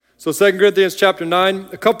So 2 Corinthians chapter 9,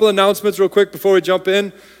 a couple announcements real quick before we jump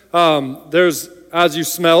in. There's, as you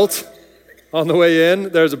smelt on the way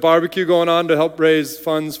in, there's a barbecue going on to help raise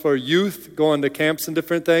funds for youth, going to camps and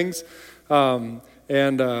different things. Man,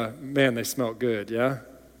 they smell good, yeah?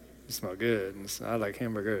 They smell good. I like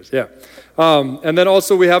hamburgers, yeah. And then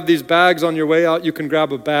also we have these bags on your way out. You can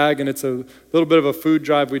grab a bag, and it's a little bit of a food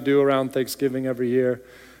drive we do around Thanksgiving every year.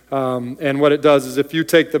 And what it does is if you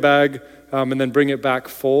take the bag and then bring it back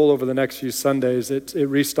full over the next few Sundays, it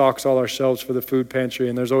restocks all our shelves for the food pantry,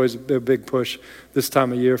 and there's always a big push this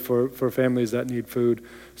time of year for families that need food.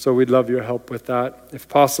 So we'd love your help with that if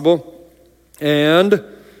possible. And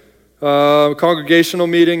congregational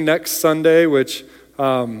meeting next Sunday, which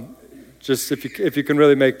just if you can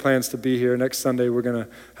really make plans to be here next Sunday, we're going to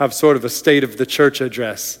have sort of a state of the church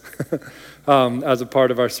address as a part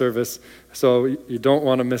of our service. So you don't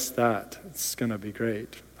want to miss that. It's going to be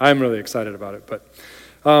great. I'm really excited about it. But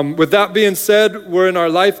with that being said, we're in our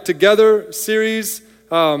Life Together series.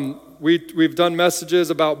 We've done messages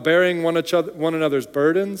about bearing one another's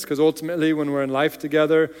burdens, because ultimately when we're in life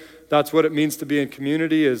together, that's what it means to be in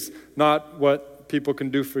community, is not what people can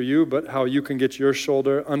do for you, but how you can get your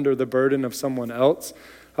shoulder under the burden of someone else.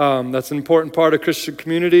 That's an important part of Christian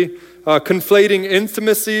community. Conflating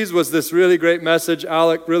intimacies was this really great message.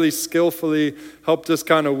 Alec really skillfully helped us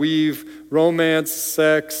kind of weave romance,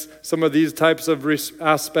 sex, some of these types of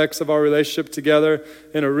aspects of our relationship together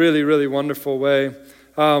in a really, really wonderful way.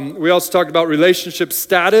 We also talked about relationship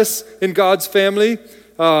status in God's family.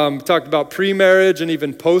 We talked about pre-marriage and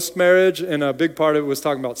even post-marriage, and a big part of it was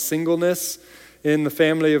talking about singleness in the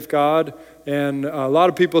family of God. And a lot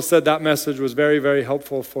of people said that message was very, very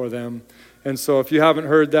helpful for them. And so if you haven't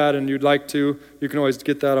heard that and you'd like to, you can always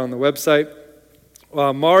get that on the website.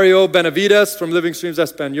 Mario Benavides from Living Streams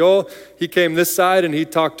Espanol, he came this side and he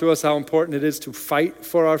talked to us how important it is to fight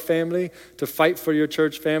for our family, to fight for your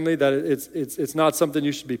church family, that it's not something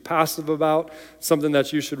you should be passive about, something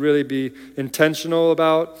that you should really be intentional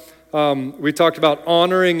about. We talked about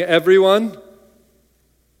honoring everyone.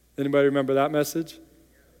 Anybody remember that message?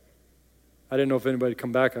 I didn't know if anybody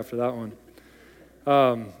come back after that one.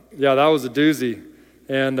 Yeah, that was a doozy.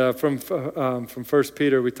 And from 1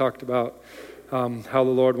 Peter, we talked about how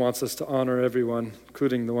the Lord wants us to honor everyone,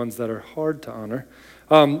 including the ones that are hard to honor.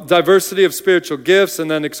 Diversity of spiritual gifts,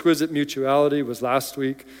 and then exquisite mutuality was last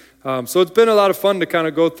week. So it's been a lot of fun to kind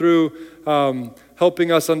of go through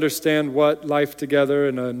helping us understand what life together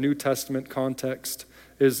in a New Testament context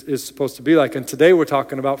is supposed to be like. And today we're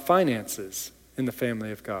talking about finances in the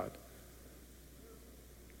family of God.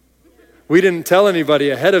 We didn't tell anybody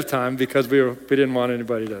ahead of time because we didn't want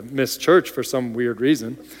anybody to miss church for some weird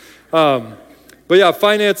reason. But yeah,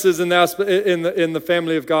 finances in the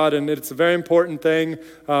family of God, and it's a very important thing.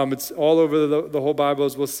 It's all over the whole Bible,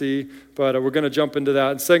 as we'll see, but we're going to jump into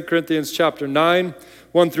that. In 2 Corinthians chapter 9,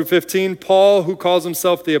 1 through 15, Paul, who calls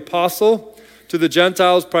himself the apostle to the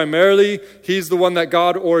Gentiles primarily, he's the one that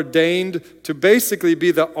God ordained to basically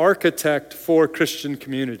be the architect for Christian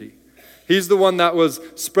community. He's the one that was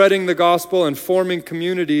spreading the gospel and forming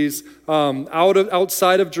communities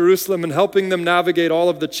outside of Jerusalem and helping them navigate all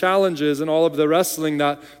of the challenges and all of the wrestling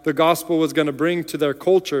that the gospel was going to bring to their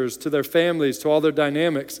cultures, to their families, to all their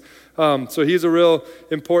dynamics. So he's a real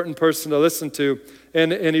important person to listen to.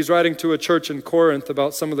 And he's writing to a church in Corinth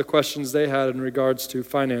about some of the questions they had in regards to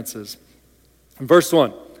finances. Verse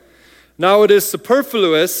 1. Now it is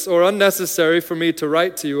superfluous or unnecessary for me to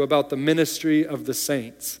write to you about the ministry of the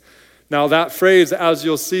saints. Now that phrase, as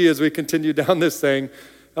you'll see as we continue down this thing,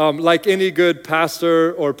 like any good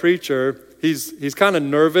pastor or preacher, he's kind of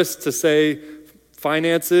nervous to say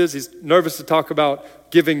finances. He's nervous to talk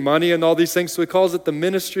about giving money and all these things. So he calls it the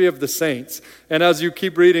ministry of the saints. And as you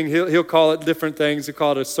keep reading, he'll call it different things. He'll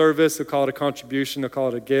call it a service. He'll call it a contribution. He'll call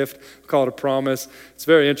it a gift. He'll call it a promise. It's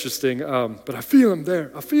very interesting. But I feel him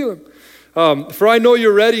there. I feel him. For I know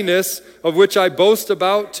your readiness, of which I boast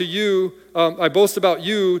about you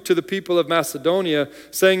to the people of Macedonia,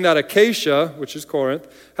 saying that Achaia, which is Corinth,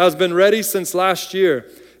 has been ready since last year,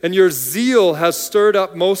 and your zeal has stirred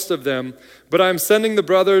up most of them. But I am sending the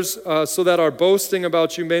brothers so that our boasting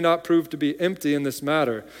about you may not prove to be empty in this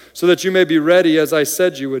matter, so that you may be ready as I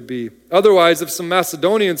said you would be. Otherwise, if some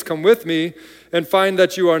Macedonians come with me and find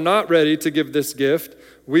that you are not ready to give this gift,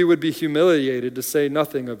 we would be humiliated, to say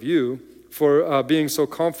nothing of you, for being so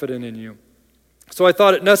confident in you. So I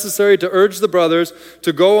thought it necessary to urge the brothers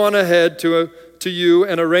to go on ahead to you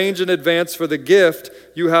and arrange in advance for the gift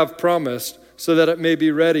you have promised, so that it may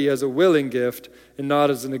be ready as a willing gift and not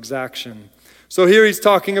as an exaction. So here he's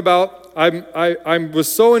talking about, I was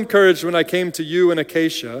so encouraged when I came to you in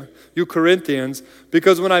Acacia, you Corinthians,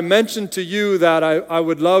 because when I mentioned to you that I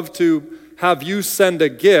would love to have you send a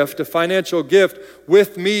gift, a financial gift,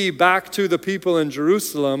 with me back to the people in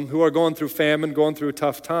Jerusalem who are going through famine, going through a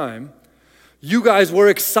tough time, you guys were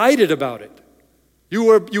excited about it.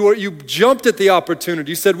 You jumped at the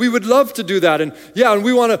opportunity. You said, we would love to do that. And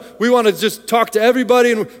we want to just talk to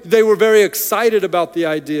everybody. And they were very excited about the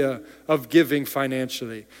idea of giving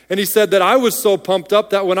financially. And he said that I was so pumped up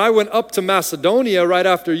that when I went up to Macedonia right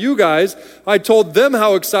after you guys, I told them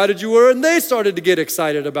how excited you were, and they started to get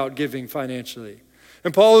excited about giving financially.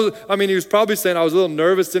 And Paul, he was probably saying, I was a little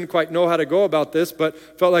nervous, didn't quite know how to go about this, but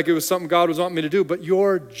felt like it was something God was wanting me to do. But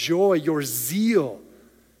your joy, your zeal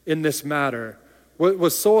in this matter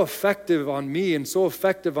was so effective on me and so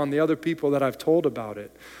effective on the other people that I've told about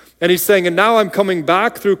it. And he's saying, and now I'm coming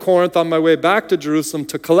back through Corinth on my way back to Jerusalem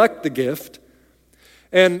to collect the gift.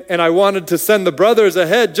 And I wanted to send the brothers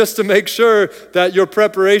ahead just to make sure that your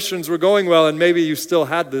preparations were going well and maybe you still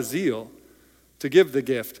had the zeal to give the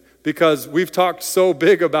gift. Because we've talked so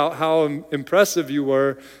big about how impressive you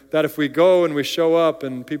were that if we go and we show up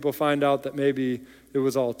and people find out that maybe it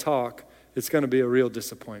was all talk, it's going to be a real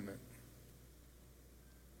disappointment.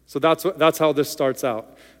 So that's how this starts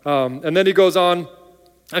out. And then he goes on.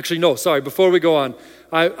 Actually, no, sorry. Before we go on,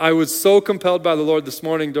 I was so compelled by the Lord this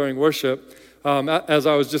morning during worship as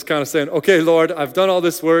I was just kind of saying, okay, Lord, I've done all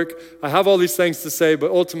this work. I have all these things to say,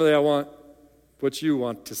 but ultimately I want what you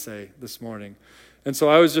want to say this morning. And so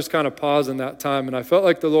I was just kind of pausing that time, and I felt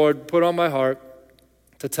like the Lord put on my heart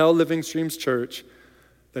to tell Living Streams Church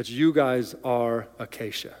that you guys are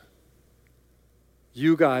Acacia.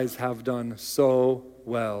 You guys have done so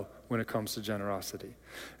well when it comes to generosity.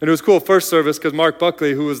 And it was cool, first service, because Mark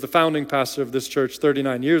Buckley, who was the founding pastor of this church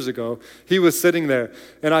 39 years ago, he was sitting there.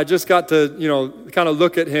 And I just got to, kind of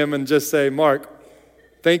look at him and just say, Mark,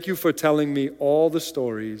 thank you for telling me all the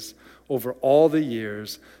stories over all the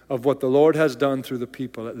years of what the Lord has done through the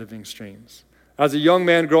people at Living Streams. As a young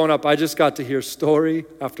man growing up, I just got to hear story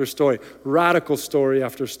after story, radical story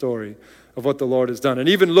after story of what the Lord has done. And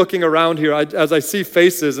even looking around here, as I see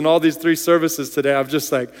faces in all these 3 services today, I'm just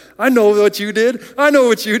like, I know what you did. I know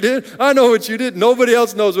what you did. I know what you did. Nobody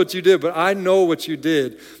else knows what you did, but I know what you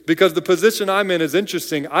did because the position I'm in is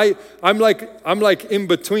interesting. I'm like in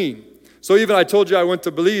between. So even I told you I went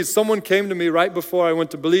to Belize. Someone came to me right before I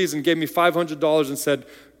went to Belize and gave me $500 and said,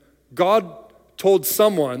 God told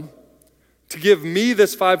someone to give me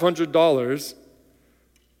this $500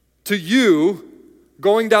 to you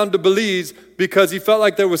going down to Belize because he felt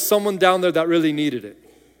like there was someone down there that really needed it.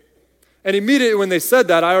 And immediately when they said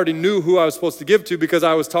that, I already knew who I was supposed to give to because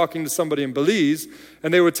I was talking to somebody in Belize,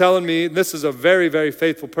 and they were telling me, this is a very, very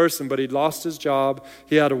faithful person, but he'd lost his job,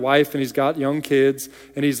 he had a wife, and he's got young kids,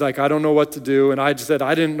 and he's like, I don't know what to do. And I just said,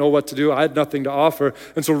 I didn't know what to do. I had nothing to offer.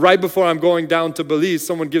 And so right before I'm going down to Belize,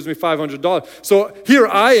 someone gives me $500. So here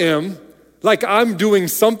I am, like I'm doing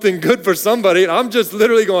something good for somebody, and I'm just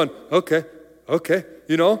literally going, okay,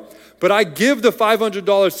 But I give the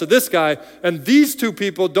 $500 to this guy, and these 2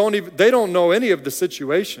 people they don't know any of the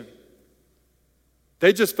situation.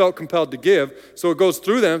 They just felt compelled to give, so it goes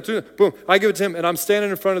through them. Boom, I give it to him, and I'm standing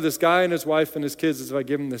in front of this guy and his wife and his kids as if I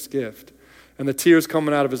give him this gift. And the tears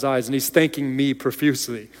coming out of his eyes, and he's thanking me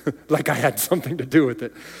profusely, like I had something to do with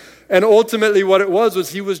it. And ultimately what it was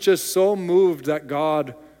he was just so moved that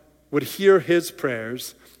God would hear his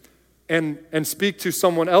prayers and speak to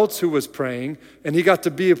someone else who was praying, and he got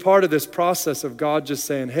to be a part of this process of God just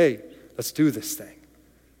saying, hey, let's do this thing.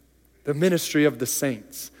 The ministry of the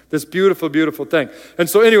saints. This beautiful, beautiful thing. And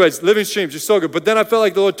so anyways, Living Streams, you're so good. But then I felt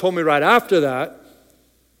like the Lord told me right after that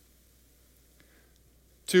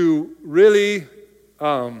to really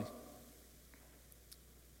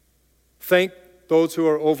thank those who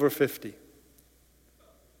are over 50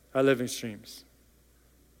 at Living Streams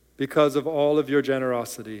because of all of your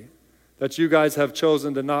generosity. That you guys have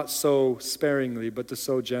chosen to not sow sparingly, but to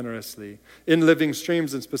sow generously in Living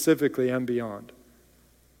Streams and specifically and beyond.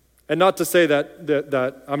 And not to say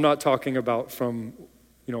that I'm not talking about from,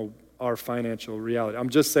 our financial reality.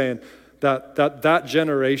 I'm just saying that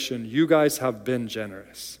generation, you guys have been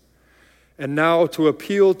generous. And now to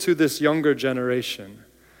appeal to this younger generation,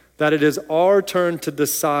 that it is our turn to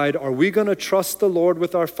decide, are we going to trust the Lord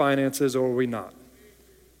with our finances or are we not?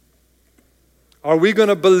 Are we going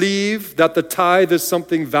to believe that the tithe is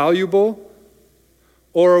something valuable,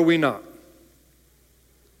 or are we not?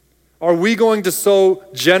 Are we going to sow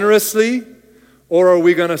generously, or are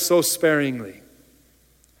we going to sow sparingly?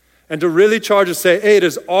 And to really charge and say, hey, it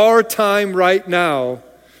is our time right now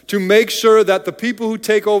to make sure that the people who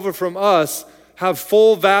take over from us have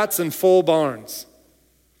full vats and full barns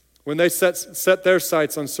when they set their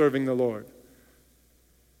sights on serving the Lord.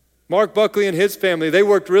 Mark Buckley and his family, they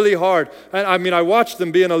worked really hard. I watched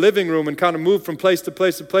them be in a living room and kind of move from place to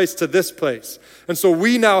place to place to this place. And so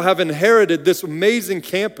we now have inherited this amazing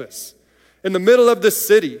campus in the middle of this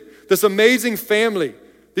city, this amazing family,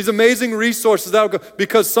 these amazing resources that will go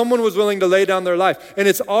because someone was willing to lay down their life. And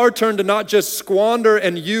it's our turn to not just squander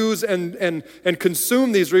and use and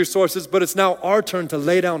consume these resources, but it's now our turn to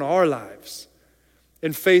lay down our lives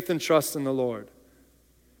in faith and trust in the Lord.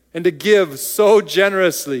 And to give so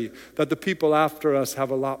generously that the people after us have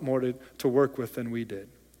a lot more to work with than we did.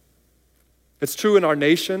 It's true in our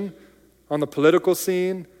nation, on the political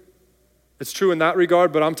scene. It's true in that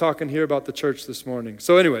regard, but I'm talking here about the church this morning.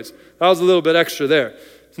 So anyways, that was a little bit extra there.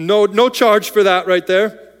 No charge for that right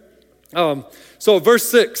there. So verse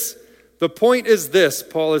 6, the point is this,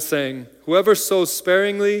 Paul is saying, whoever sows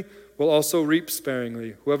sparingly will also reap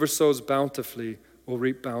sparingly. Whoever sows bountifully will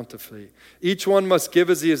reap bountifully. Each one must give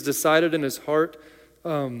as he has decided in his heart,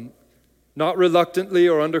 not reluctantly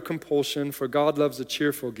or under compulsion, for God loves a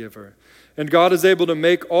cheerful giver. And God is able to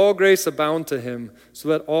make all grace abound to him, so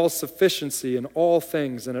that all sufficiency in all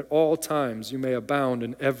things and at all times you may abound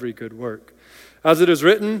in every good work. As it is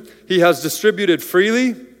written, he has distributed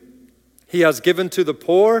freely, he has given to the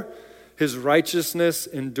poor, his righteousness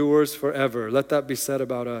endures forever. Let that be said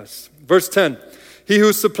about us. Verse 10, he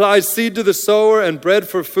who supplies seed to the sower and bread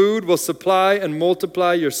for food will supply and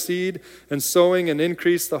multiply your seed and sowing and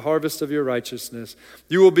increase the harvest of your righteousness.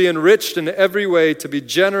 You will be enriched in every way to be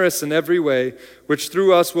generous in every way, which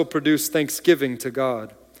through us will produce thanksgiving to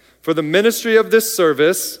God. For the ministry of this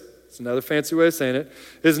service, it's another fancy way of saying it,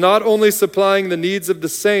 is not only supplying the needs of the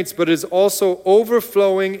saints, but is also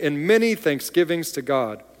overflowing in many thanksgivings to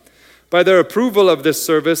God. By their approval of this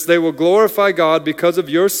service, they will glorify God because of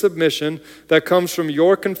your submission that comes from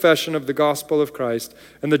your confession of the gospel of Christ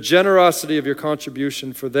and the generosity of your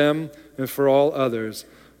contribution for them and for all others,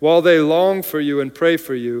 while they long for you and pray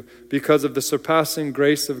for you because of the surpassing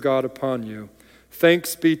grace of God upon you.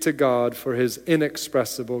 Thanks be to God for his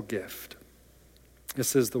inexpressible gift.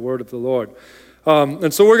 This is the word of the Lord.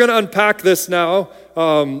 And so we're going to unpack this now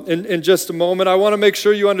in just a moment. I want to make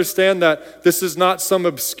sure you understand that this is not some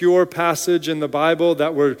obscure passage in the Bible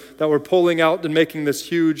that we're pulling out and making this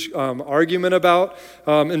huge argument about.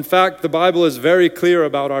 In fact, the Bible is very clear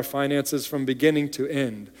about our finances from beginning to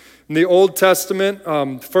end. In the Old Testament,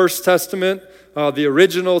 First Testament, the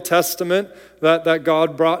original testament that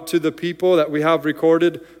God brought to the people that we have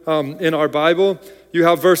recorded in our Bible, you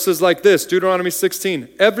have verses like this, Deuteronomy 16,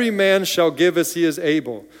 every man shall give as he is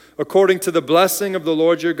able, according to the blessing of the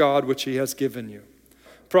Lord your God, which he has given you.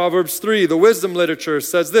 Proverbs 3, the wisdom literature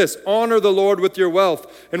says this, honor the Lord with your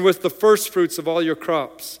wealth and with the first fruits of all your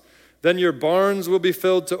crops. Then your barns will be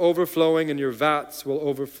filled to overflowing and your vats will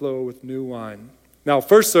overflow with new wine. Now,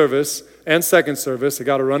 first service and second service, I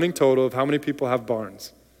got a running total of how many people have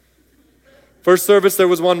barns. First service, there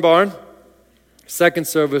was one barn. Second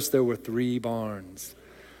service, there were 3 barns.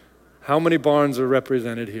 How many barns are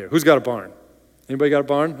represented here? Who's got a barn? Anybody got a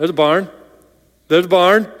barn? There's a barn. There's a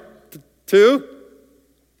barn. 2?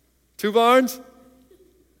 2 barns?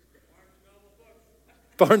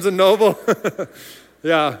 Barnes and Noble.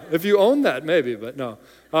 Yeah, if you own that, maybe, but no.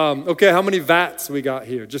 Okay, how many vats we got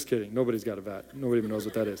here? Just kidding. Nobody's got a vat. Nobody even knows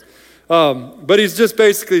what that is. But he's just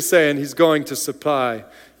basically saying he's going to supply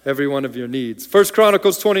every one of your needs. 1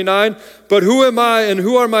 Chronicles 29, but who am I and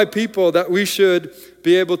who are my people that we should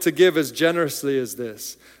be able to give as generously as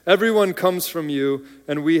this? Everyone comes from you,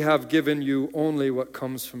 and we have given you only what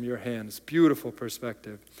comes from your hands. Beautiful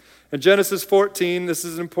perspective. In Genesis 14, this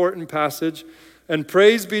is an important passage. And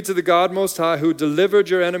praise be to the God Most High who delivered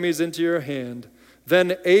your enemies into your hand.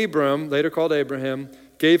 Then Abram, later called Abraham,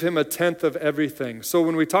 gave him 1/10 of everything. So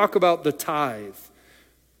when we talk about the tithe,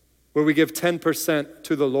 where we give 10%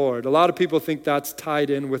 to the Lord, a lot of people think that's tied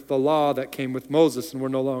in with the law that came with Moses and we're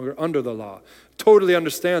no longer under the law. Totally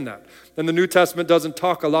understand that. And the New Testament doesn't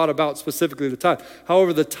talk a lot about specifically the tithe.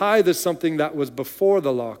 However, the tithe is something that was before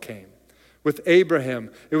the law came. With Abraham,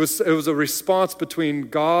 it was a response between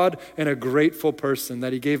God and a grateful person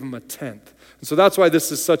that he gave him 1/10. And so that's why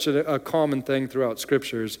this is such a common thing throughout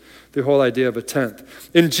scriptures, the whole idea of 1/10.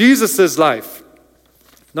 In Jesus' life,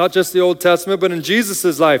 not just the Old Testament, but in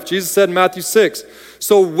Jesus' life, Jesus said in Matthew 6,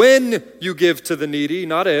 so when you give to the needy,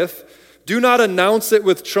 not if, do not announce it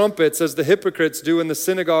with trumpets as the hypocrites do in the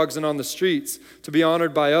synagogues and on the streets to be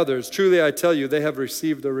honored by others. Truly I tell you, they have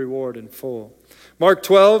received their reward in full. Mark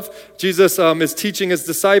 12, Jesus is teaching his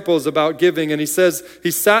disciples about giving, and he says,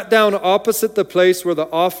 he sat down opposite the place where the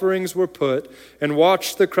offerings were put and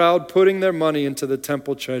watched the crowd putting their money into the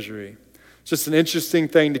temple treasury. It's just an interesting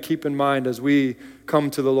thing to keep in mind as we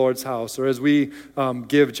come to the Lord's house or as we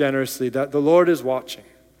give generously, that the Lord is watching.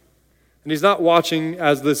 And he's not watching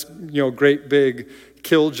as this, great big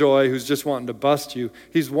killjoy who's just wanting to bust you.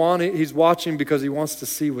 He's watching because he wants to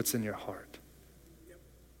see what's in your heart.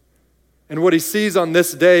 And what he sees on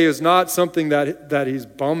this day is not something that he's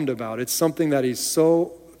bummed about. It's something that he's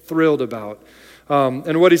so thrilled about.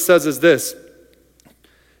 And what he says is this.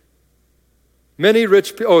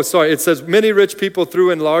 It says, many rich people threw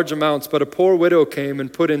in large amounts, but a poor widow came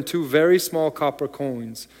and put in 2 very small copper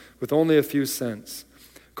coins with only a few cents.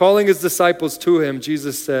 Calling his disciples to him,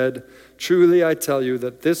 Jesus said, "Truly I tell you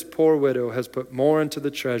that this poor widow has put more into the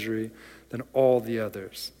treasury than all the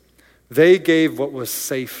others." They gave what was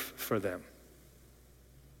safe for them.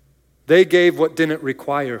 They gave what didn't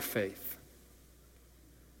require faith.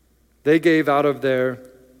 They gave out of their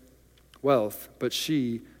wealth, but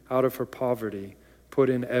she, out of her poverty, put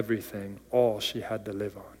in everything, all she had to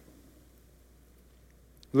live on.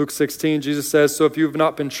 Luke 16, Jesus says, "So if you have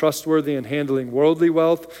not been trustworthy in handling worldly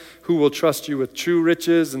wealth, who will trust you with true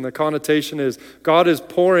riches?" And the connotation is God is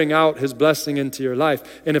pouring out his blessing into your life.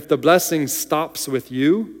 And if the blessing stops with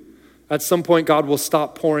you, at some point God will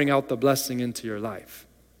stop pouring out the blessing into your life.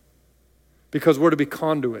 Because we're to be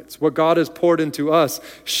conduits. What God has poured into us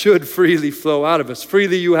should freely flow out of us.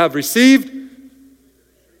 Freely you have received,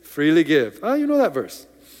 freely give. Oh, you know that verse.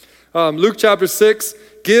 Luke chapter 6,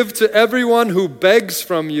 "Give to everyone who begs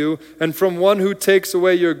from you, and from one who takes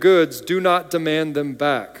away your goods, do not demand them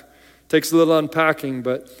back." Takes a little unpacking,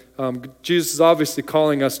 but Jesus is obviously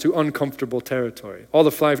calling us to uncomfortable territory. All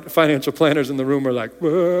the financial planners in the room are like,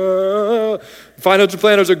 "Whoa." Financial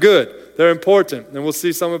planners are good. They're important, and we'll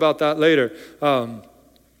see some about that later.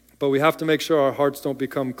 But we have to make sure our hearts don't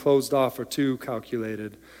become closed off or too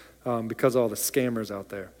calculated because of all the scammers out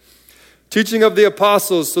there. Teaching of the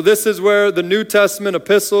apostles. So this is where the New Testament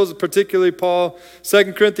epistles, particularly Paul,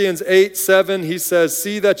 2 Corinthians 8:7, he says,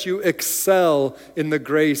 "See that you excel in the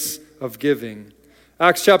grace of giving."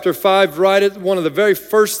 Acts chapter 5, one of the very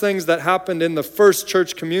first things that happened in the first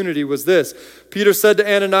church community was this. Peter said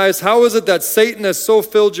to Ananias, "How is it that Satan has so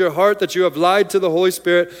filled your heart that you have lied to the Holy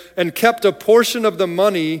Spirit and kept a portion of the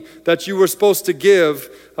money that you were supposed to give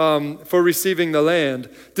for receiving the land?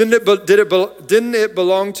 Didn't it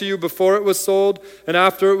belong to you before it was sold? And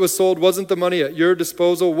after it was sold, wasn't the money at your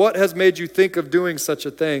disposal? What has made you think of doing such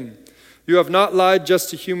a thing? You have not lied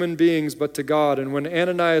just to human beings, but to God." And when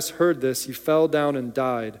Ananias heard this, he fell down and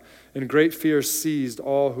died, and great fear seized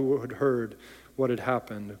all who had heard what had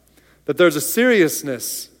happened. That there's a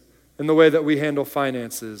seriousness in the way that we handle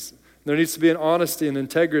finances. There needs to be an honesty and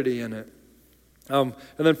integrity in it. And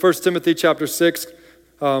then 1 Timothy chapter 6,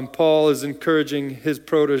 Paul is encouraging his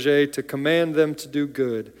protege to command them to do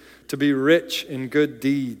good, to be rich in good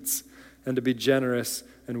deeds, and to be generous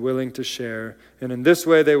and willing to share. And in this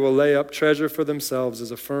way they will lay up treasure for themselves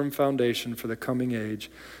as a firm foundation for the coming age,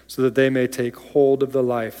 so that they may take hold of the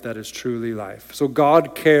life that is truly life. So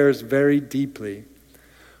God cares very deeply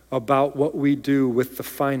about what we do with the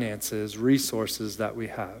finances, resources that we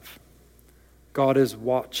have. God is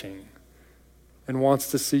watching and wants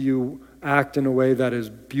to see you act in a way that is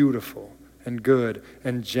beautiful and good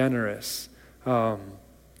and generous.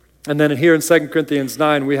 And then here in 2 Corinthians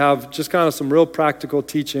 9, we have just kind of some real practical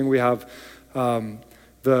teaching. We have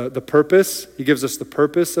the purpose. He gives us the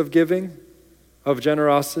purpose of giving, of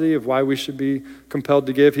generosity, of why we should be compelled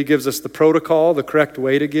to give. He gives us the protocol, the correct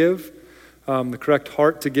way to give, the correct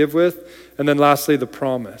heart to give with. And then lastly, the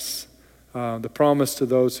promise to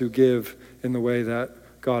those who give in the way that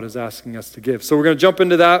God is asking us to give. So we're going to jump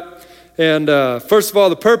into that. And first of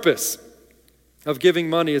all, the purpose of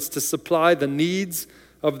giving money is to supply the needs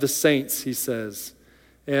of the saints, he says.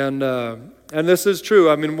 And this is true.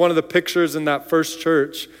 I mean, one of the pictures in that first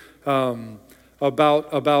church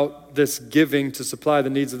about this giving to supply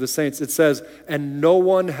the needs of the saints, it says, "And no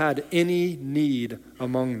one had any need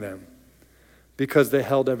among them, because they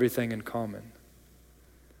held everything in common."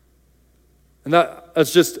 And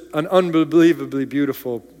that's just an unbelievably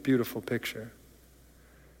beautiful, beautiful picture.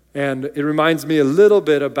 And it reminds me a little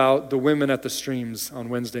bit about the women at the streams on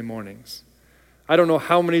Wednesday mornings. I don't know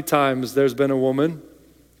how many times there's been a woman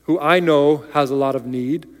who I know has a lot of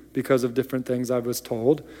need because of different things I was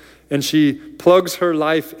told, and she plugs her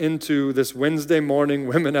life into this Wednesday morning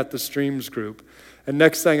Women at the Streams group. And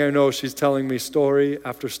next thing I know, she's telling me story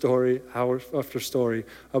after story, hour after story,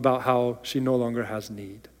 about how she no longer has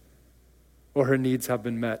need. or her needs have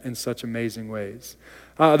been met in such amazing ways.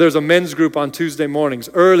 There's a men's group on Tuesday mornings,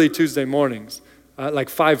 early Tuesday mornings, like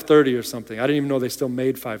 5:30 or something. I didn't even know they still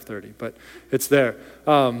made 5:30, but it's there.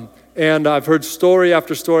 And I've heard story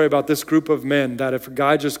after story about this group of men that if a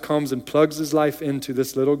guy just comes and plugs his life into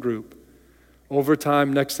this little group, over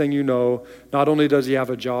time, next thing you know, not only does he have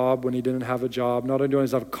a job when he didn't have a job, not only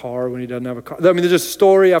does he have a car when he doesn't have a car. I mean, there's just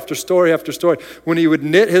story after story after story. When he would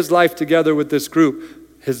knit his life together with this group,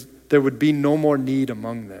 there would be no more need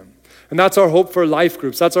among them. And that's our hope for life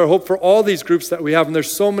groups. That's our hope for all these groups that we have. And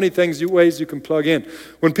there's so many ways you can plug in.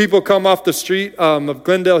 When people come off the street of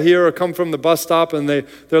Glendale here or come from the bus stop and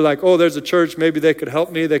they're like, oh, there's a church, maybe they could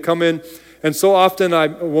help me. They come in. And so often I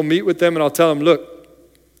will meet with them and I'll tell them, look,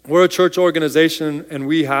 we're a church organization and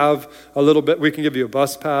we have a little bit, we can give you a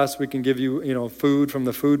bus pass, we can give you, food from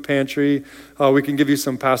the food pantry, we can give you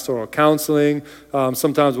some pastoral counseling,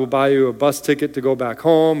 sometimes we'll buy you a bus ticket to go back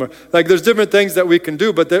home, or like there's different things that we can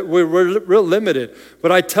do, but we're real limited.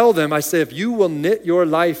 But I tell them, I say, if you will knit your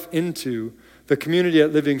life into the community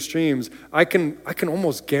at Living Streams, I can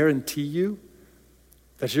almost guarantee you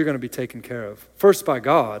that you're going to be taken care of. First by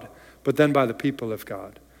God, but then by the people of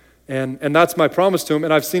God. And that's my promise to him,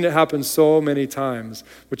 and I've seen it happen so many times,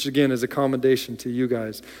 which again is a commendation to you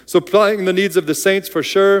guys. So supplying the needs of the saints for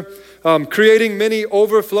sure. Creating many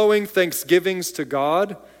overflowing thanksgivings to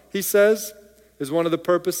God, he says, is one of the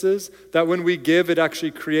purposes. That when we give, it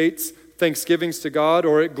actually creates thanksgivings to God,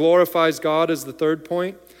 or it glorifies God is the third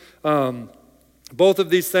point. Both of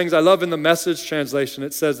these things, I love in the Message translation,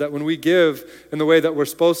 it says that when we give in the way that we're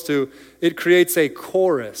supposed to, it creates a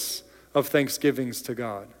chorus of thanksgivings to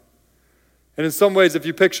God. And in some ways, if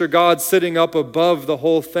you picture God sitting up above the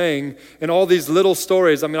whole thing and all these little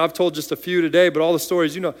stories, I mean, I've told just a few today, but all the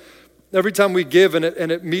stories, every time we give and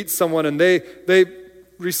it meets someone and they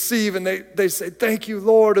receive and they say, thank you,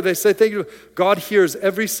 Lord, or they say, thank you. God hears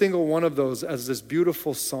every single one of those as this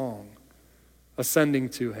beautiful song ascending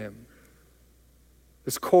to him.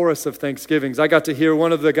 This chorus of thanksgivings. I got to hear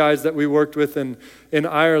one of the guys that we worked with in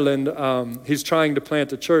Ireland. He's trying to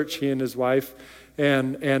plant a church, he and his wife.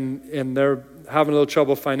 And they're having a little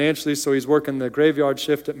trouble financially, so he's working the graveyard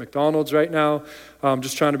shift at McDonald's right now,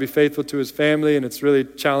 just trying to be faithful to his family, and it's really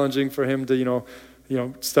challenging for him to,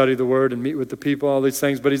 study the Word and meet with the people, all these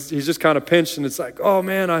things. But he's just kind of pinched, and it's like, oh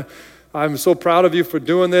man, I'm so proud of you for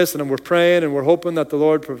doing this, and we're praying, and we're hoping that the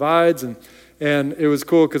Lord provides. And it was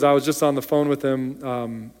cool because I was just on the phone with him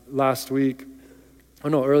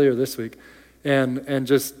earlier this week, and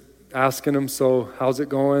just asking him, so how's it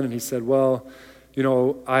going? And he said, well,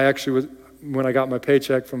 I actually when I got my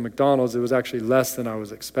paycheck from McDonald's, it was actually less than I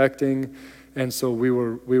was expecting. And so we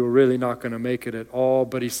were really not going to make it at all.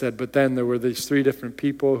 But he said, but then there were these 3 different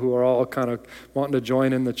people who are all kind of wanting to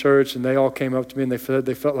join in the church. And they all came up to me and they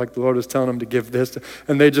felt like the Lord was telling them to give this.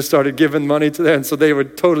 And they just started giving money to them. And so they were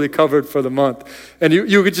totally covered for the month. And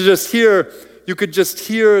you could just hear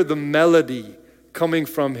the melody coming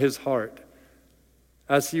from his heart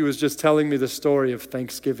as he was just telling me the story of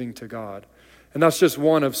thanksgiving to God. And that's just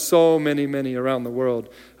one of so many, many around the world.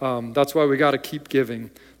 That's why we got to keep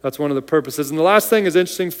giving. That's one of the purposes. And the last thing is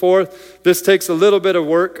interesting. Fourth, this takes a little bit of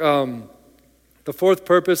work. The fourth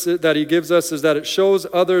purpose that he gives us is that it shows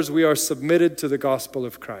others we are submitted to the gospel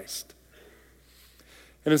of Christ.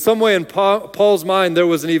 And in some way in Paul's mind, there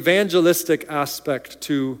was an evangelistic aspect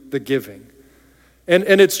to the giving.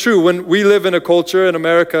 And it's true, when we live in a culture, in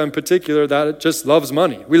America in particular, that it just loves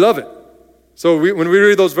money. We love it. So when we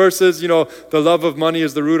read those verses, the love of money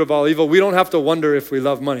is the root of all evil, we don't have to wonder if we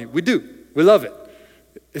love money. We do. We love it.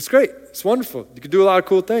 It's great. It's wonderful. You can do a lot of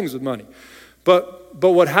cool things with money. But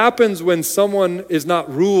what happens when someone is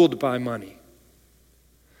not ruled by money,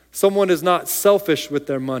 someone is not selfish with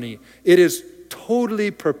their money, it is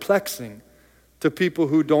totally perplexing to people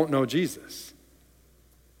who don't know Jesus.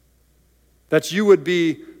 That you would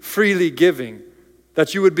be freely giving,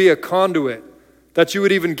 that you would be a conduit, that you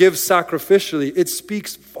would even give sacrificially, it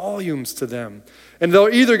speaks volumes to them. And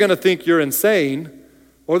they're either going to think you're insane,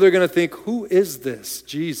 or they're going to think, who is this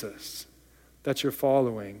Jesus that you're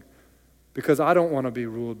following? Because I don't want to be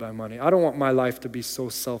ruled by money. I don't want my life to be so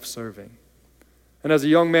self-serving. And as a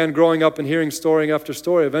young man growing up and hearing story after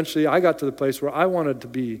story, eventually I got to the place where I wanted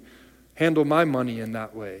to handle my money in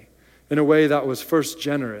that way, in a way that was first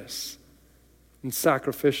generous and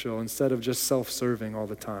sacrificial instead of just self-serving all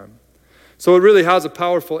the time. So it really has a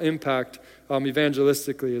powerful impact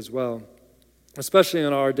evangelistically as well, especially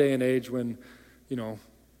in our day and age when,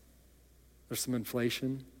 there's some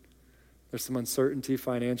inflation, there's some uncertainty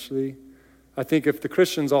financially. I think if the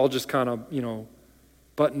Christians all just kind of,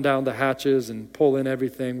 button down the hatches and pull in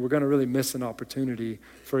everything, we're going to really miss an opportunity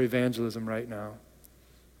for evangelism right now.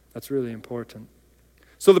 That's really important.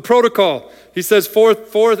 So the protocol, he says four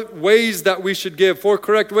ways that we should give, 4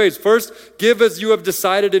 correct ways. First, give as you have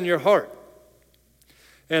decided in your heart.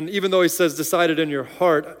 And even though he says decided in your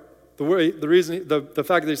heart, the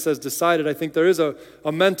fact that he says decided, I think there is a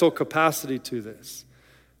mental capacity to this.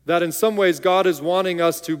 That in some ways God is wanting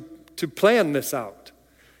us to plan this out.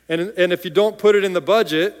 And if you don't put it in the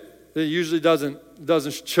budget, it usually doesn't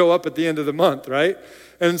show up at the end of the month, right?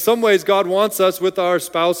 And in some ways, God wants us with our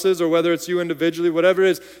spouses, or whether it's you individually, whatever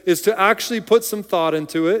it is to actually put some thought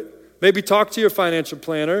into it. Maybe talk to your financial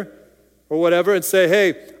planner or whatever and say,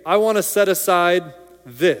 hey, I want to set aside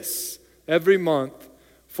this every month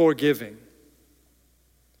for giving,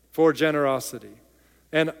 for generosity.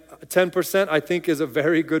 And 10%, I think, is a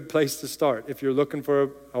very good place to start if you're looking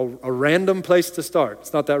for a random place to start.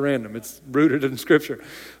 It's not that random. It's rooted in Scripture.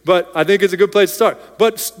 But I think it's a good place to start.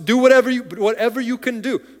 But do whatever you can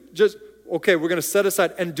do. Just, okay, we're going to set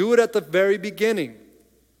aside and do it at the very beginning.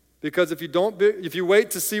 Because if you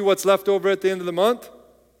wait to see what's left over at the end of the month,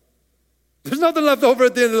 there's nothing left over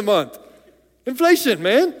at the end of the month. Inflation,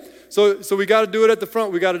 man. So we got to do it at the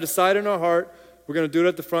front. We got to decide in our heart. We're going to do it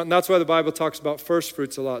at the front. And that's why the Bible talks about first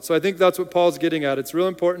fruits a lot. So I think that's what Paul's getting at. It's real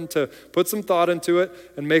important to put some thought into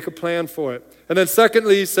it and make a plan for it. And then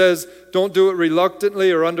secondly, he says, don't do it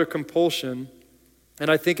reluctantly or under compulsion. And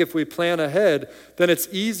I think if we plan ahead, then it's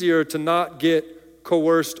easier to not get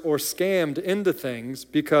coerced or scammed into things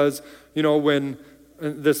because, when,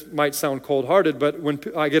 and this might sound cold-hearted, but when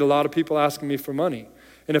I get a lot of people asking me for money.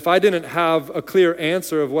 And if I didn't have a clear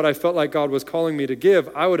answer of what I felt like God was calling me to give,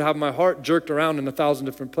 I would have my heart jerked around in 1,000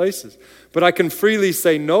 different places. But I can freely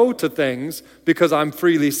say no to things because I'm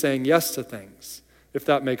freely saying yes to things, if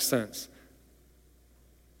that makes sense.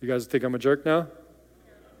 You guys think I'm a jerk now?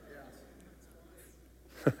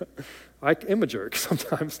 I am a jerk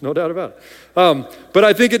sometimes, no doubt about it. But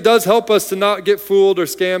I think it does help us to not get fooled or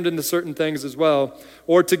scammed into certain things as well,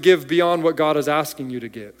 or to give beyond what God is asking you to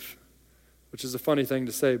give. Which is a funny thing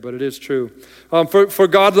to say, but it is true. For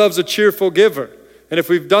God loves a cheerful giver. And if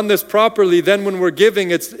we've done this properly, then when we're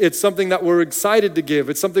giving, it's something that we're excited to give.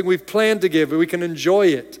 It's something we've planned to give, and we can enjoy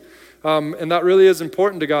it. And that really is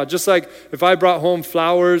important to God. Just like if I brought home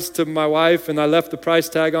flowers to my wife and I left the price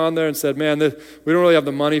tag on there and said, man, we don't really have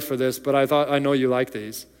the money for this, but I know you like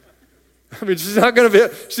these. I mean, she's going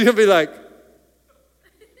to be like,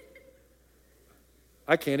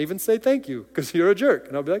 I can't even say thank you because you're a jerk.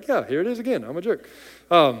 And I'll be like, yeah, here it is again. I'm a jerk.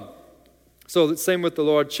 So the same with the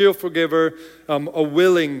Lord. Cheerful giver, a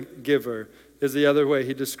willing giver is the other way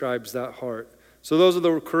he describes that heart. So those are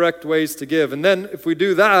the correct ways to give. And then if we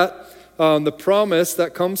do that, the promise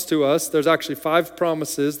that comes to us, there's actually 5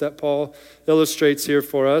 promises that Paul illustrates here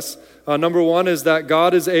for us. Number 1 is that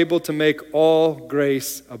God is able to make all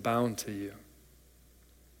grace abound to you.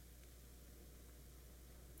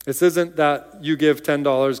 This isn't that you give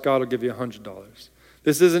 $10, God will give you $100.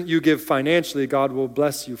 This isn't you give financially, God will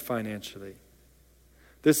bless you financially.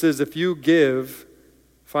 This is if you give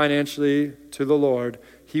financially to the Lord,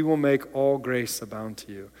 He will make all grace abound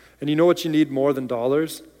to you. And you know what you need more than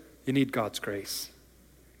dollars? You need God's grace.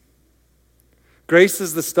 Grace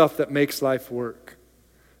is the stuff that makes life work.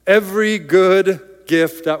 Every good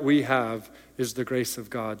gift that we have is the grace of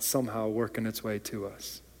God somehow working its way to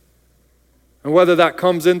us. And whether that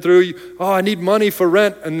comes in through, I need money for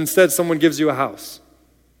rent, and instead someone gives you a house.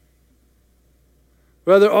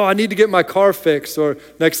 Whether, I need to get my car fixed, or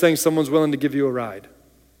next thing someone's willing to give you a ride.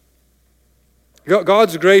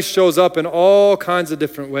 God's grace shows up in all kinds of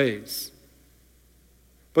different ways.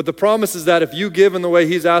 But the promise is that if you give in the way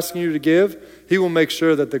He's asking you to give, He will make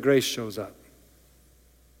sure that the grace shows up.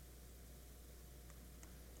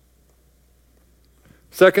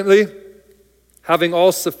 Secondly, having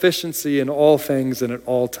all sufficiency in all things and at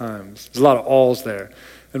all times. There's a lot of alls there.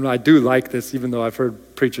 And I do like this, even though I've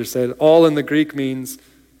heard preachers say it. All in the Greek means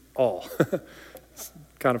all. It's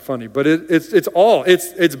kind of funny, but it's all.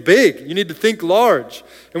 It's big. You need to think large.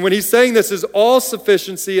 And when he's saying this is all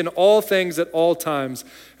sufficiency in all things at all times.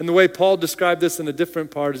 And the way Paul described this in a different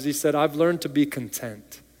part is he said, I've learned to be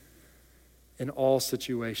content in all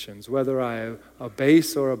situations, whether I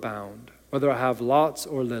abase or abound, whether I have lots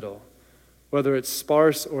or little. Whether it's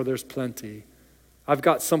sparse or there's plenty, I've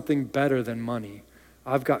got something better than money.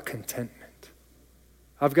 I've got contentment.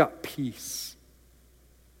 I've got peace.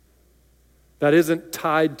 That isn't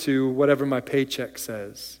tied to whatever my paycheck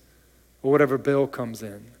says or whatever bill comes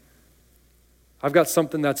in. I've got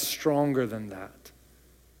something that's stronger than that.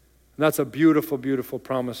 And that's a beautiful, beautiful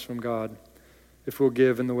promise from God. if we'll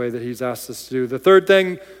give in the way that he's asked us to do. The third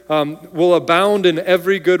thing, will abound in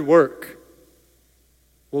every good work.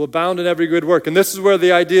 Will abound in every good work. And this is where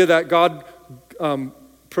the idea that God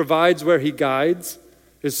provides where he guides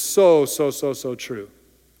is so true.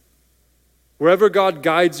 Wherever God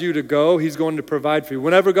guides you to go, he's going to provide for you.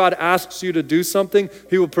 Whenever God asks you to do something,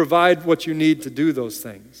 he will provide what you need to do those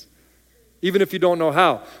things, even if you don't know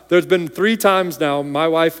how. There's been 3 times now, my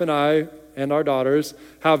wife and I and our daughters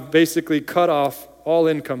have basically cut off all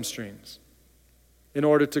income streams in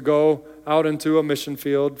order to go out into a mission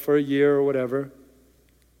field for a year or whatever,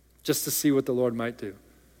 just to see what the Lord might do.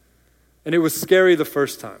 And it was scary the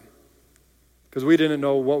first time, because we didn't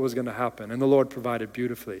know what was going to happen, and the Lord provided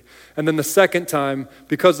beautifully. And then the second time,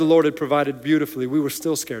 because the Lord had provided beautifully, we were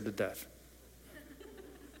still scared to death.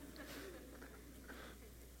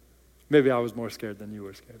 Maybe I was more scared than you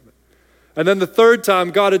were scared. And then the third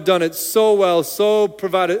time, God had done it so well, so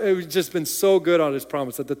provided, it had just been so good on his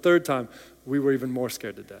promise that the third time, we were even more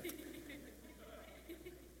scared to death.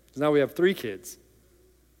 Now we have 3 kids.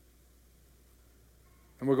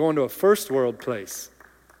 And we're going to a first world place.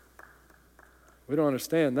 We don't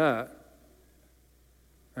understand that.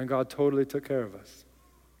 And God totally took care of us.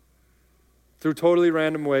 Through totally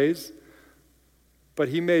random ways. But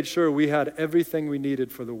he made sure we had everything we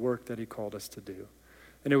needed for the work that he called us to do.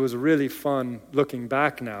 And it was really fun looking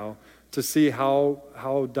back now to see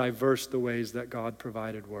how diverse the ways that God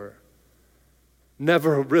provided were.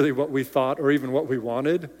 Never really what we thought or even what we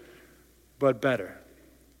wanted, but better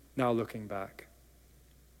now looking back.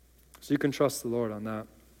 So you can trust the Lord on that.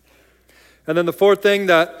 And then the fourth thing,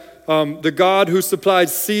 that the God who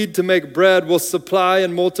supplies seed to make bread will supply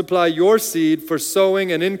and multiply your seed for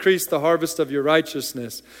sowing and increase the harvest of your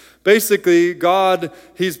righteousness. Basically, God,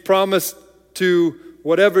 he's promised to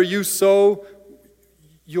whatever you sow,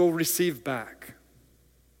 you'll receive back.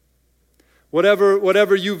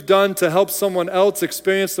 Whatever you've done to help someone else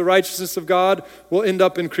experience the righteousness of God will end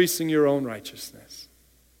up increasing your own righteousness.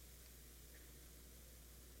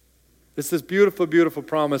 It's this beautiful, beautiful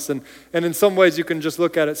promise. And in some ways you can just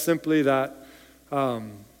look at it simply that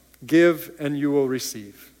give and you will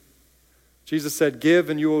receive. Jesus said, give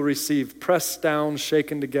and you will receive, pressed down,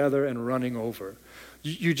 shaken together, and running over.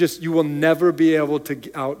 You will never be able to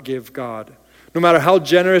outgive God. No matter how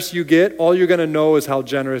generous you get, all you're going to know is how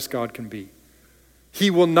generous God can be. He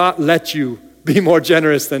will not let you be more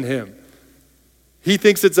generous than him. He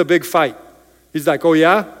thinks it's a big fight. He's like, oh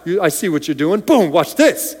yeah? I see what you're doing. Boom, watch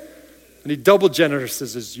this. And he double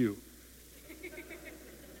generouses you.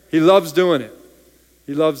 He loves doing it.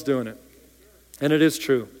 He loves doing it. And it is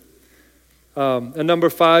true. And number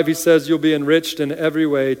 5, he says, you'll be enriched in every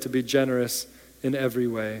way to be generous in every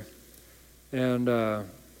way. And I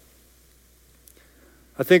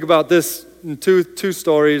think about this in two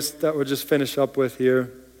stories that we'll just finish up with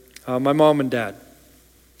here. My mom and dad.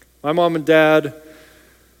 My mom and dad,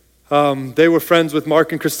 they were friends with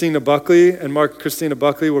Mark and Christina Buckley, and Mark and Christina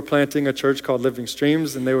Buckley were planting a church called Living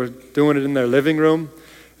Streams, and they were doing it in their living room.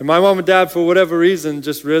 And my mom and dad, for whatever reason,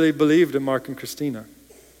 just really believed in Mark and Christina.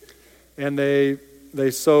 And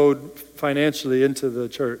they sowed financially into the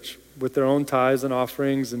church with their own tithes and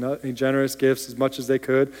offerings and generous gifts as much as they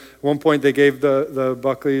could. At one point, they gave the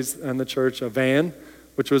Buckleys and the church a van,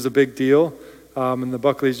 which was a big deal. And the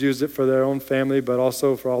Buckleys used it for their own family, but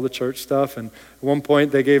also for all the church stuff. And at one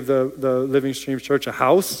point, they gave the Living Streams Church a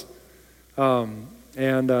house.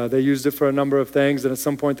 And they used it for a number of things. And at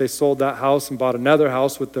some point, they sold that house and bought another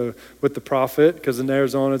house with the profit, because in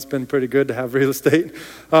Arizona, it's been pretty good to have real estate.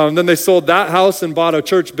 Then they sold that house and bought a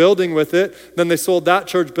church building with it. Then they sold that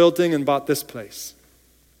church building and bought this place.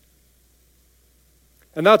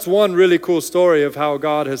 And that's one really cool story of how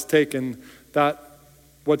God has taken that,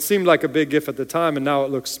 what seemed like a big gift at the time, and now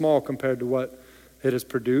it looks small compared to what it has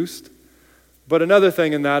produced. But another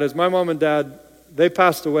thing in that is my mom and dad, they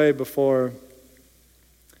passed away before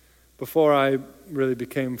I really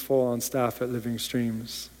became full on staff at Living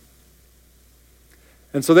Streams.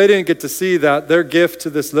 And so they didn't get to see that their gift to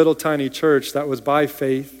this little tiny church that was by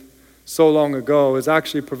faith so long ago is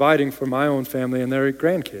actually providing for my own family and their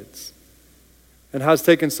grandkids, and has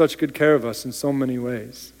taken such good care of us in so many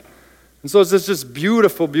ways. And so it's this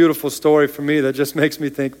beautiful, beautiful story for me that just makes me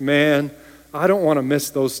think, man, I don't want to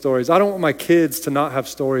miss those stories. I don't want my kids to not have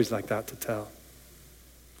stories like that to tell.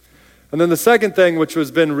 And then the second thing, which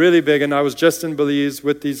has been really big, and I was just in Belize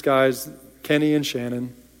with these guys, Kenny and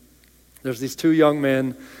Shannon. There's these 2 young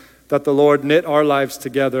men that the Lord knit our lives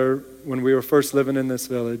together when we were first living in this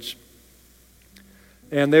village.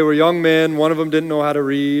 And they were young men. One of them didn't know how to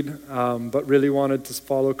read, but really wanted to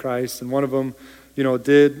follow Christ. And one of them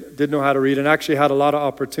did know how to read and actually had a lot of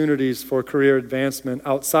opportunities for career advancement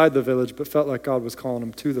outside the village, but felt like God was calling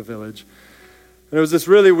him to the village. And it was this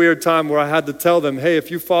really weird time where I had to tell them, hey,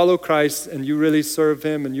 if you follow Christ and you really serve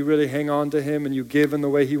him and you really hang on to him and you give in the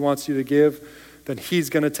way he wants you to give, then he's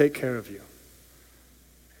going to take care of you.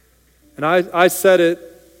 And I said it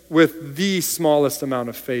with the smallest amount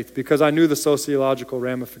of faith because I knew the sociological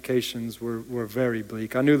ramifications were very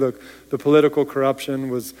bleak. I knew the political corruption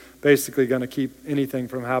was basically going to keep anything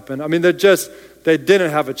from happening. I mean, they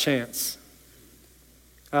didn't have a chance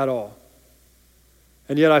at all.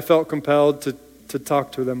 And yet I felt compelled to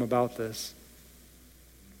talk to them about this.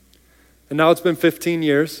 And now it's been 15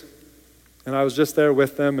 years, and I was just there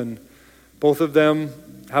with them, and both of them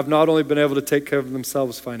have not only been able to take care of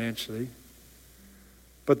themselves financially,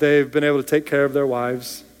 but they've been able to take care of their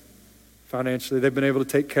wives financially. They've been able to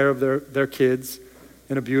take care of their kids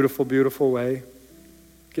in a beautiful, beautiful way,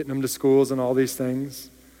 getting them to schools and all these things.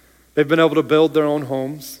 They've been able to build their own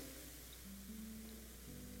homes.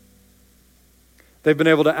 They've been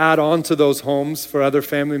able to add on to those homes for other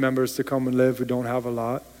family members to come and live who don't have a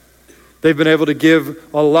lot. They've been able to give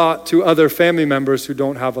a lot to other family members who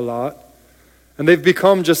don't have a lot. And they've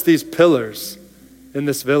become just these pillars in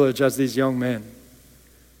this village as these young men.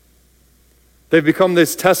 They've become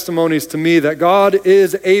these testimonies to me that God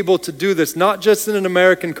is able to do this, not just in an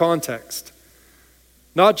American context,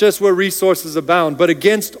 not just where resources abound, but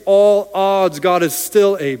against all odds, God is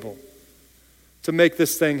still able to make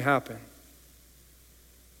this thing happen.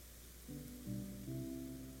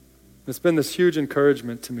 It's been this huge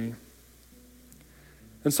encouragement to me.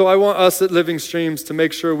 And so I want us at Living Streams to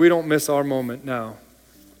make sure we don't miss our moment now.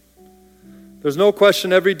 There's no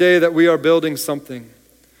question every day that we are building something.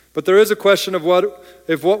 But there is a question of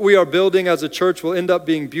if what we are building as a church will end up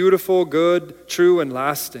being beautiful, good, true, and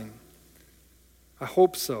lasting. I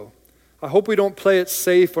hope so. I hope we don't play it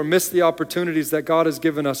safe or miss the opportunities that God has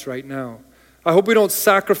given us right now. I hope we don't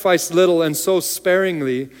sacrifice little and sow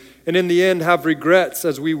sparingly, and in the end have regrets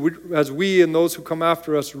as we and those who come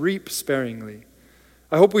after us reap sparingly.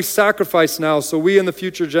 I hope we sacrifice now so we and the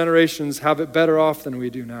future generations have it better off than we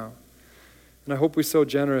do now. And I hope we sow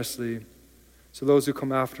generously so those who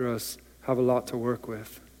come after us have a lot to work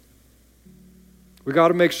with. We got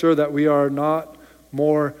to make sure that we are not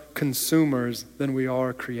more consumers than we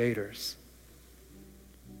are creators.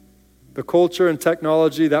 The culture and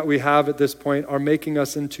technology that we have at this point are making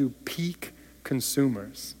us into peak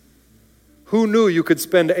consumers. Who knew you could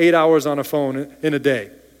spend 8 hours on a phone in a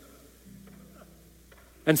day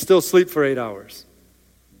and still sleep for 8 hours?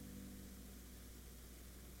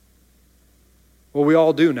 Well, we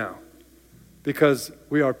all do now because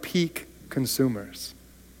we are peak consumers.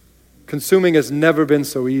 Consuming has never been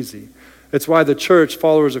so easy. It's why the church,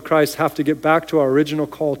 followers of Christ, have to get back to our original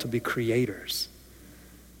call to be creators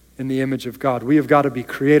in the image of God. We have got to be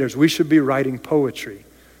creators. We should be writing poetry,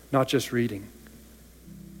 not just reading.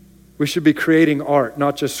 We should be creating art,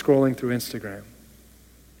 not just scrolling through Instagram.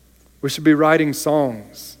 We should be writing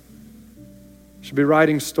songs. We should be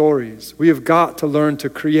writing stories. We have got to learn to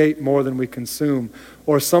create more than we consume,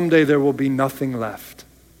 or someday there will be nothing left.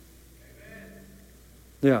 Amen.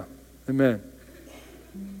 Yeah, amen.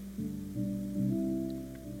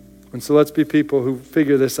 And so let's be people who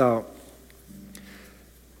figure this out.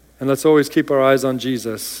 And let's always keep our eyes on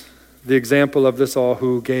Jesus, the example of this all,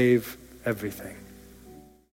 who gave everything.